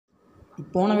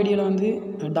போன வீடியோவில் வந்து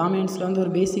டாமினன்ஸில் வந்து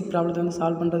ஒரு பேசிக் ப்ராப்ளத்தை வந்து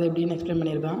சால்வ் பண்ணுறது எப்படின்னு எக்ஸ்பிளைன்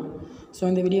பண்ணியிருக்கேன். ஸோ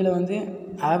இந்த வீடியோவில் வந்து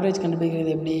ஆவரேஜ்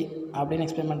கண்டுபிடிக்கிறது எப்படி அப்படின்னு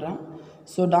எக்ஸ்பிளைன் பண்ணுறேன்.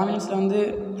 ஸோ டாமினன்ஸில் வந்து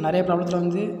நிறைய ப்ராப்ளத்தில்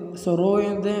வந்து ஸோ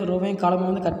ரோவையும் காலமும்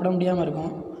வந்து கட் பண்ண முடியாமல்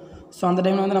இருக்கும். ஸோ அந்த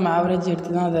டைமில் வந்து நம்ம ஆவரேஜ்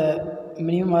எடுத்து தான் அதை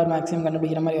மினிமம் ஆர் மேக்ஸிமம்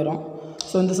கண்டுபிடிக்கிற மாதிரி வரும்.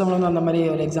 ஸோ இந்த சம்மில் வந்து அந்த மாதிரி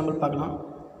ஒரு எக்ஸாம்பிள் பார்க்கலாம்.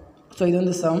 ஸோ இது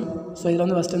வந்து சம். ஸோ இதில்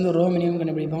வந்து ஃபஸ்ட்டு வந்து ரோ மினிமம்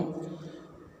கண்டுபிடிப்போம்.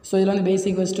 ஸோ இதில் வந்து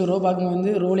பேசிக் ஃபஸ்ட்டு ரோ பார்க்கும்போது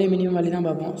வந்து ரோலே மினிமம் வேல்யூ தான்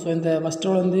பார்ப்போம். ஸோ இந்த ஃபஸ்ட்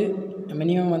ரோவில் வந்து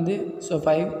மினிமம் வந்து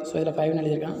 5. ஸோ இதில் 5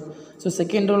 எழுதியிருக்கேன். ஸோ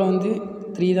செகண்ட் ரோவில் வந்து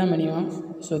 3 தான் மினிமம்.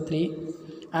 ஸோ 3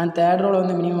 அண்ட் தேர்ட் ரோவில்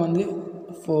வந்து மினிமம் வந்து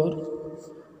 4.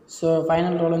 ஸோ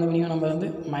ஃபைனல் ரோவில் வந்து மினிமம் நம்பர் வந்து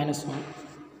 -1.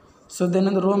 ஸோ தென்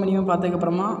வந்து ரோ மினிமம்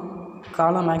பார்த்ததுக்கப்புறமா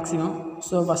காலம் மேக்ஸிமம்.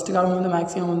 ஸோ ஃபஸ்ட்டு காலம் வந்து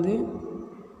மேக்ஸிமம் வந்து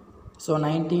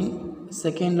 19,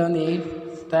 செகண்டில் வந்து 8,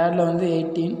 தேர்டில் வந்து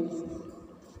 18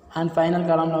 அண்ட் ஃபைனல்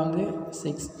காலமில் வந்து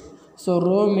 6. ஸோ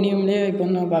ரோ மினிமம்லேயே இப்போ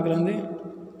வந்து நம்ம பார்க்குறது வந்து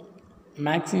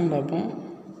மேக்ஸிமம் பார்ப்போம்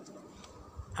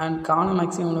அண்ட் காலம்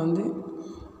மேக்ஸிமமில் வந்து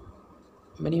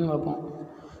மினிமம் பார்ப்போம்.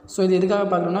 ஸோ இது எதுக்காக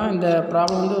பார்க்குறோன்னா இந்த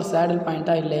ப்ராப்ளம் வந்து ஒரு சேடில்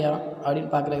பாயிண்ட்டாக இல்லையா அப்படின்னு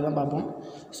பார்க்குறது தான் பார்ப்போம்.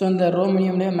 ஸோ இந்த ரோ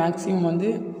மினிமம்லேயே மேக்ஸிமம் வந்து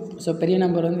ஸோ பெரிய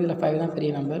நம்பர் வந்து இதில் 5 தான்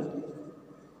பெரிய நம்பர்.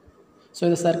 ஸோ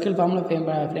இது சர்க்கிள் ஃபார்மில்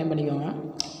ஃப்ரேம் பண்ணிக்கோங்க.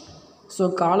 ஸோ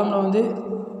காலமில் வந்து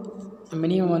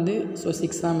மினிமம் வந்து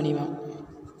 6 தான் மினிமம்.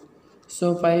 ஸோ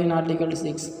 5 ≠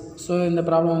 6. ஸோ இந்த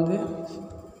ப்ராப்ளம் வந்து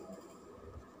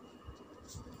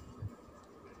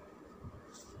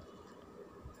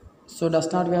so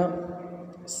does not have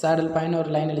saddle point ஒரு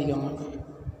லைன் எழுதிக்கோங்க.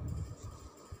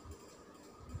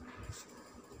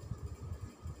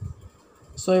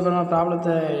 ஸோ இப்போ நம்ம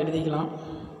ப்ராப்ளத்தை எழுதிக்கலாம்.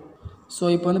 ஸோ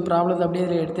இப்போ வந்து ப்ராப்ளத்தை அப்படியே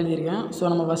எடுத்து எழுதியிருக்கேன். ஸோ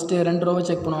நம்ம ஃபஸ்ட்டு 2 ரோவை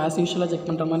செக் பண்ணுவோம். ஆஸ் யூஷுவலாக செக்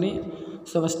பண்ணுற மாதிரி.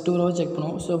 ஸோ ஃபஸ்ட் 2 ரோவை செக்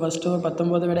பண்ணுவோம். ஸோ ஃபஸ்ட் ரோ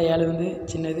 19 விட 7 வந்து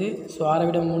சின்னது. ஸோ 6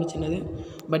 விட 3 சின்னது.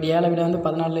 பட் 7 விட வந்து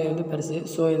 14 வந்து பெருசு.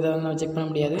 ஸோ இதை வந்து நம்ம செக் பண்ண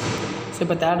முடியாது. ஸோ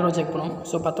இப்போ தேர்ட் ரோ செக் பண்ணுவோம்.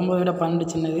 ஸோ 19 விட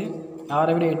 12 சின்னது.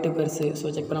 6 விட 8 பெருசு. ஸோ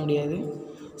செக் பண்ண முடியாது.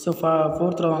 ஸோ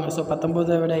ஃபோர்த் ரோ வாங்க. ஸோ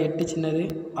 19 விட 8 சின்னது.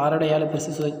 6 விட 7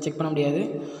 பெருசு. ஸோ செக் பண்ண முடியாது.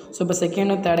 ஸோ இப்போ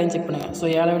செகண்டும் தேர்டையும் செக் பண்ணுங்கள். ஸோ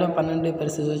 7 விட 12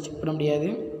 பெருசு. ஸோ செக் பண்ண முடியாது.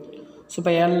 ஸோ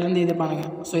இப்போ 7லேருந்து இது பண்ணுங்கள்.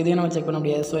 ஸோ இதையும் நம்ம செக் பண்ண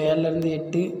முடியாது. ஸோ 7லேருந்து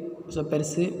 8 ஸோ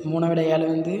பெருசு. 3 விட 7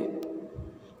 வந்து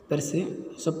பெருசு.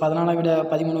 ஸோ 14 விட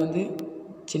 13 வந்து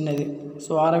சின்னது.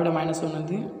 ஸோ 6 விட -1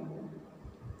 வந்து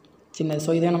சின்னது.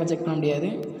 ஸோ இதையும் நம்ம செக் பண்ண முடியாது.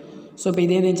 ஸோ இப்போ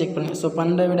இதையும் செக் பண்ணுங்கள். ஸோ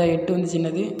 12 விட 8 வந்து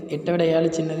சின்னது. 8 விட 7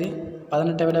 சின்னது.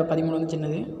 18 விட 13 வந்து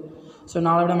சின்னது. ஸோ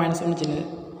 4 விட -1 சின்னது.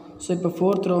 ஸோ இப்போ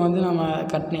ஃபோர்த் ரோ வந்து நம்ம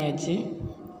கட் பண்ணியாச்சு.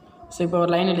 ஸோ இப்போ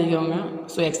ஒரு லைன் எழுதிக்கோங்க.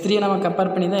 ஸோ x3 நம்ம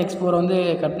கம்பேர் பண்ணி தான் x4 வந்து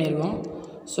கட் பண்ணியிருக்கோம்.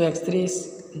 So x3 is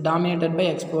dominated by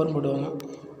x4 போடுவாங்க.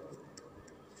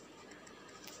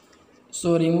 So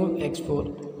remove x4.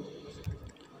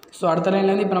 ஸோ அடுத்த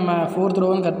லைன்லேருந்து இப்போ நம்ம ஃபோர்த் ரோ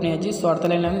வந்து கட் பண்ணியாச்சு. ஸோ அடுத்த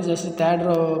லைன்லேருந்து ஜஸ்ட் தேர்ட்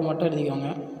ரோ மட்டும் எழுதிக்கோங்க.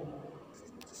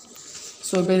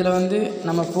 ஸோ இப்போ இதில் வந்து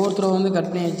நம்ம ஃபோர்த் ரோ வந்து கட்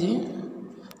பண்ணியாச்சு.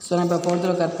 ஸோ நான் இப்போ ஃபோர்த்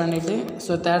ரோ கட் பண்ணிவிட்டு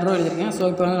ஸோ தேர்ட் ரோ எழுதியிருக்கேன். ஸோ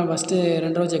இப்போ வந்து நம்ம ஃபஸ்ட்டு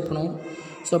 2 ரோ செக் பண்ணுவோம்.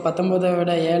 ஸோ 19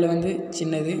 விட 7 வந்து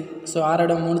சின்னது. ஸோ 6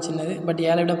 விட 3 சின்னது. பட்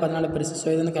 7 விட 14 பெருசு. ஸோ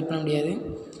இது வந்து கட் பண்ண முடியாது.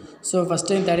 ஸோ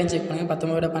ஃபஸ்ட்டு தேர்டையும் செக் பண்ணுங்கள்.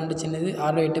 19 விட 12 சின்னது.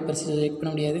 6 விட 8 பெருசு. செக்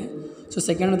பண்ண முடியாது. ஸோ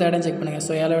செகண்டும் தேர்டையும் செக் பண்ணுங்கள்.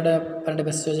 ஸோ 7 விட 12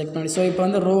 பெருசு. ஸோ செக் பண்ண முடியாது. ஸோ இப்போ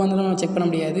வந்து ரோ வந்து நம்ம செக் பண்ண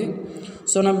முடியாது.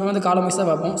 ஸோ நம்ம வந்து காலம் வைஸாக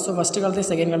பார்ப்போம். ஸோ ஃபஸ்ட்டு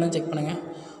காலத்தையும் செகண்ட் காலத்தையும் செக் பண்ணுங்கள்.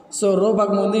 ஸோ ரோ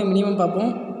பார்க்கும்போது மினிமம்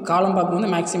பார்ப்போம். காலம் பார்க்கும்போது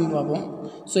மேக்ஸிமம் பார்ப்போம்.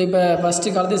 ஸோ இப்போ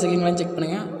ஃபஸ்ட்டு காலத்தையும் செகண்ட் காலையும் செக்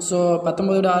பண்ணுங்கள். ஸோ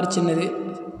 19 விட 6 சின்னது.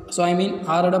 ஸோ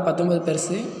 6 விட 19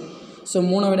 பெருசு. ஸோ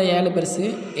 3 விட 7 பெருசு.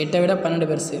 8 விட 12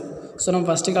 பெருசு. ஸோ நம்ம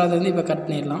ஃபஸ்ட்டு காலத்தை வந்து இப்போ கட்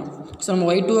பண்ணிடலாம். ஸோ நம்ம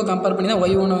y2 கம்பேர் பண்ணி தான்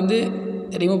y1 வந்து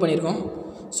ரிமூவ் பண்ணியிருக்கோம்.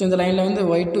 ஸோ இந்த லைனில் வந்து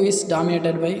y2 is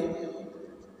dominated by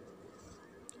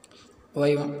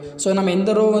y1. So நம்ம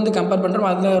எந்த ரோ வந்து கம்பேர் பண்ணுறோம்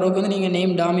அந்த ரோக்கு வந்து நீங்கள்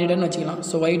நேம் டாமினேட்டட்னு வச்சுக்கலாம்.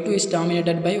 So y2 is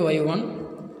dominated by y1.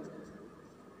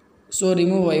 So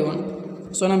remove y1.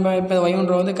 So நம்ம இப்போ y1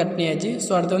 ரோ வந்து கட் பண்ணியாச்சு.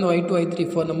 ஸோ அடுத்து வந்து y2 y3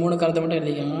 4 இந்த 3 காலத்தை மட்டும்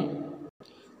எழுதிக்கோங்க.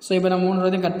 ஸோ இப்போ நம்ம 3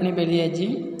 ரோதையும் கட் பண்ணி இப்போ எழுதியாச்சு.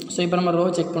 ஸோ இப்போ நம்ம ரோ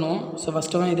செக் பண்ணுவோம். ஸோ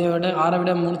ஃபஸ்ட்டு வந்து இதை விட 6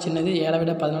 விட 3 சின்னது. 7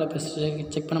 விட 14 பெருசு.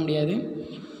 செக் பண்ண முடியாது.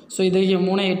 ஸோ இது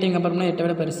 3 8 கம்பேர் பண்ணால் 8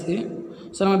 விட பெருசு.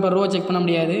 ஸோ நம்ம இப்போ ரோ செக் பண்ண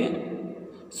முடியாது.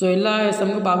 ஸோ எல்லா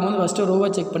சம்முக்கும் பார்க்கும்போது ஃபஸ்ட்டு ரோவை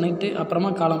செக் பண்ணிவிட்டு அப்புறமா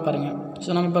காலம் பாருங்கள். ஸோ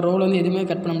நம்ம இப்போ ரோவில் வந்து எதுவுமே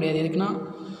கட் பண்ண முடியாது. எதுக்குன்னா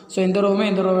ஸோ எந்த ரோவுமே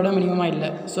எந்த ரோவை விட மினிமமாக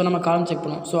இல்லை. ஸோ நம்ம காலம் செக்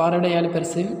பண்ணுவோம். ஸோ 6 விட 7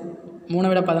 பெருசு. 3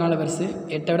 விட 14 பெருசு.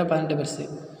 8 விட 18 பெருசு.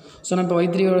 ஸோ நம்ம இப்போ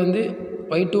y3 வந்து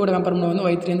y2 கம்பேர் பண்ண வந்து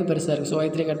y3 வந்து பெருசாக இருக்குது. ஸோ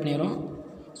y3 கட் பண்ணிடுறோம்.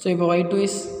 ஸோ இப்போ y2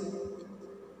 is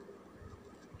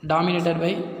dominated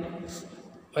by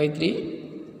y3.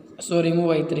 So remove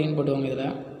y3ன்னு போட்டுவாங்க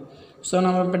இதில். ஸோ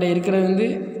நம்ம இப்போ இருக்கிறது வந்து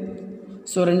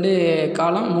ஸோ 2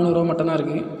 காலம் 3 ரோ மட்டும்தான்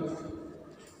இருக்குது.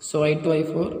 So y2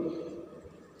 y4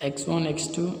 x1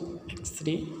 x2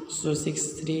 x3. So 6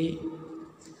 3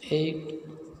 8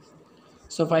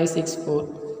 so 5 6 4.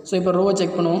 So இப்போ ரோவை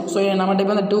செக் பண்ணுவோம். ஸோ நம்மகிட்ட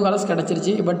இப்போ அந்த 2 காலம்ஸ்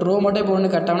கிடச்சிருச்சு. பட் ரோ மட்டும் இப்போ ஒன்று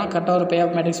கட்டாங்கன்னா கரெக்டாக ஒரு பே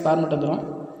ஆஃப் மேட்ரிக்ஸ் ஃபார்மெட் வந்துடும்.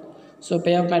 So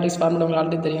bay of matrix format உங்களுக்கு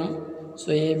ஆல்ரெடி தெரியும். ஸோ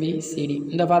ABCD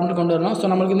இந்த ஃபார்மெட் கொண்டு வரணும். ஸோ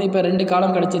நம்மளுக்கு வந்து இப்போ 2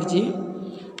 காலம் கிடச்சிருச்சு.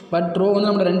 பட் ரோ வந்து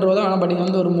நம்மளோட 2 ரோ தான் வேணும். பட் இது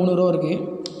வந்து ஒரு 3 ரோ இருக்குது.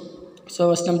 ஸோ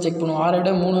ஃபஸ்ட் நம்ம செக் பண்ணுவோம். 6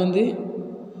 விட 3 வந்து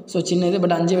ஸோ சின்னது.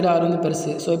 பட் 5 விட 6 வந்து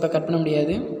பெருசு. ஸோ இப்போ கட் பண்ண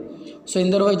முடியாது. ஸோ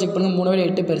இந்த ரோவை செக் பண்ணுங்கள். 3 விட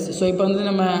 8 பெருசு. ஸோ இப்போ வந்து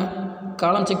நம்ம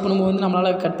காலம் செக் பண்ணும்போது வந்து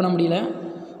நம்மளால் கட் பண்ண முடியல.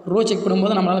 ரோ செக்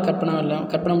பண்ணும்போது நம்மளால் கட்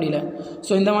பண்ண முடியல.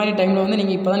 ஸோ இந்த மாதிரி டைமில் வந்து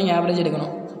நீங்கள் இப்போ தான் நீங்கள் ஆவரேஜ்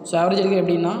எடுக்கணும். ஸோ ஆவரேஜ் எடுக்க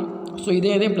எப்படின்னா ஸோ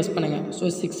இதையும் ப்ளஸ் பண்ணுங்கள். ஸோ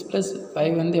 6 +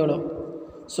 5 வந்து எவ்வளோ?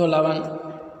 ஸோ 11.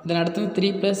 தென் அடுத்தது 3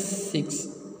 + 6.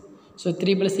 ஸோ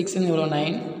 3 + 6 வந்து எவ்வளோ?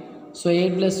 9. ஸோ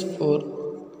 8 + 4.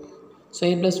 ஸோ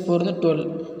 8 + 4 வந்து 12.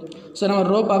 ஸோ நம்ம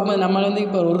ரோ பார்க்கும்போது நம்ம வந்து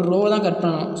இப்போ ஒரு ரோ தான் கட்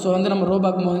பண்ணணும். ஸோ வந்து நம்ம ரோ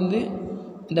பார்க்கும்போது வந்து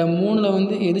இந்த 3ல்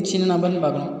வந்து எது சின்ன நம்பர்னு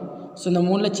பார்க்கணும். ஸோ இந்த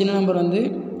 3ல் சின்ன நம்பர் வந்து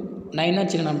 9 தான்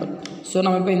சின்ன நம்பர். ஸோ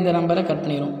நம்ம இப்போ இந்த நம்பரை கட்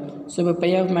பண்ணிடுவோம். ஸோ இப்போ பே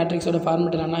ஆஃப் மேட்ரிக்ஸோட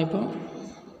ஃபார்மெட் என்னன்னா இப்போ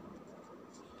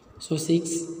ஸோ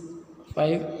 6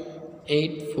 5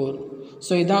 8 4.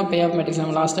 ஸோ இதுதான் பே ஆஃப் மேட்ரிக்ஸ்.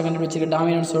 நம்ம லாஸ்ட்டாக கண்டுபிடிச்சிருக்க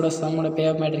டாமினன்ஸோட சம்மோட பே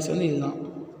ஆஃப் மேட்ரிக்ஸ் வந்து இதுதான்.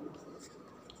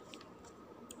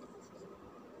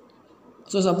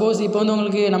 ஸோ சப்போஸ் இப்போ வந்து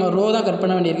உங்களுக்கு நம்ம ரோ தான் கட்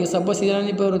பண்ண வேண்டியிருக்கு. சப்போஸ் இதில்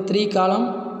வந்து இப்போ ஒரு 3 காலம்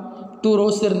 2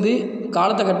 ரோஸ் இருந்து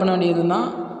காலத்தை கட் பண்ண வேண்டியதுன்னா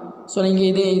ஸோ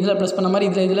நீங்கள் இதில் ப்ளஸ் பண்ண மாதிரி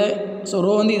இதில் ஸோ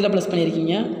ரோ வந்து இதில் ப்ளஸ்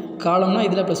பண்ணியிருக்கீங்க. காலம்னா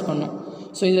இதில் ப்ளஸ் பண்ணணும்.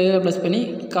 ஸோ இதில் ப்ளஸ் பண்ணி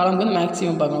காலம்க்கு வந்து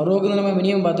மேக்ஸிமம் பார்க்கணும். ரோக்கு வந்து நம்ம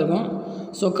மினிமம் பார்த்துருக்கோம்.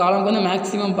 ஸோ காலம்க்கு வந்து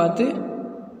மேக்ஸிமம் பார்த்து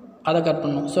அதை கட்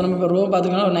பண்ணணும். ஸோ நம்ம இப்போ ரோ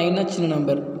பார்த்துக்கலாம். ஒரு 9 சின்ன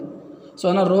நம்பர். ஸோ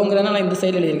அதனால் ரோங்கிறதுனால நான் இந்த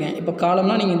சைடு எழுதியிருக்கேன். இப்போ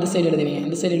காலம்னா நீங்கள் இந்த சைடு எழுதுவீங்க.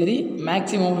 இந்த சைடு எழுதி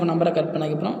மேக்ஸிமம் நம்பரை கட்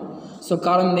பண்ணதுக்கப்புறம் ஸோ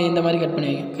காலம் இந்த மாதிரி கட்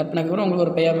பண்ணுவீங்க. கட் பண்ணதுக்கப்புறம் உங்களுக்கு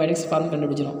ஒரு bay of matrix form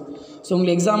கண்டுபிடிச்சிடும். So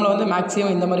உங்களுக்கு எக்ஸாமில் வந்து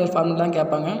மேக்ஸிமம் இந்த மாதிரி ஒரு ஃபார்மெட் தான்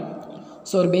கேட்பாங்க.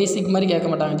 ஸோ ஒரு பேசிக் மாதிரி கேட்க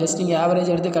மாட்டாங்க. ஜஸ்ட் நீங்கள்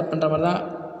ஆவரேஜ் எடுத்து கட் பண்ணுற மாதிரி தான்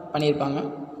பண்ணியிருப்பாங்க.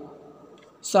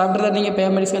 ஸோ ஆஃப்டர் தட் நீங்கள் பே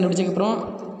ஆஃப் மேட்ரிக்ஸ் கண்டுபிடிச்சதுக்கப்புறம்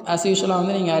ஆஸ் யூஷுவலாக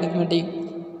வந்து நீங்கள் அரித்மெட்டிக்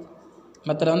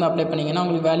மெத்தடை வந்து அப்ளை பண்ணிங்கன்னா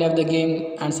உங்களுக்கு value of the game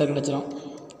answer கிடச்சிடும்.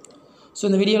 ஸோ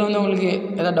இந்த வீடியோவில் வந்து உங்களுக்கு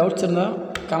எதாவது டவுட்ஸ் இருந்தால்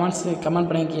கமெண்ட்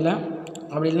பண்ணுங்க கீழே.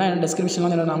 அப்படி இல்லைனா என்னோட டிஸ்கிரிப்ஷனில்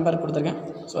வந்து என்னோடய நம்பர் கொடுத்துருக்கேன்.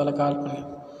 ஸோ அதில் கால் பண்ணுங்கள்.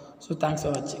 ஸோ தேங்க்ஸ்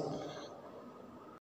ஃபார் வாட்சிங்.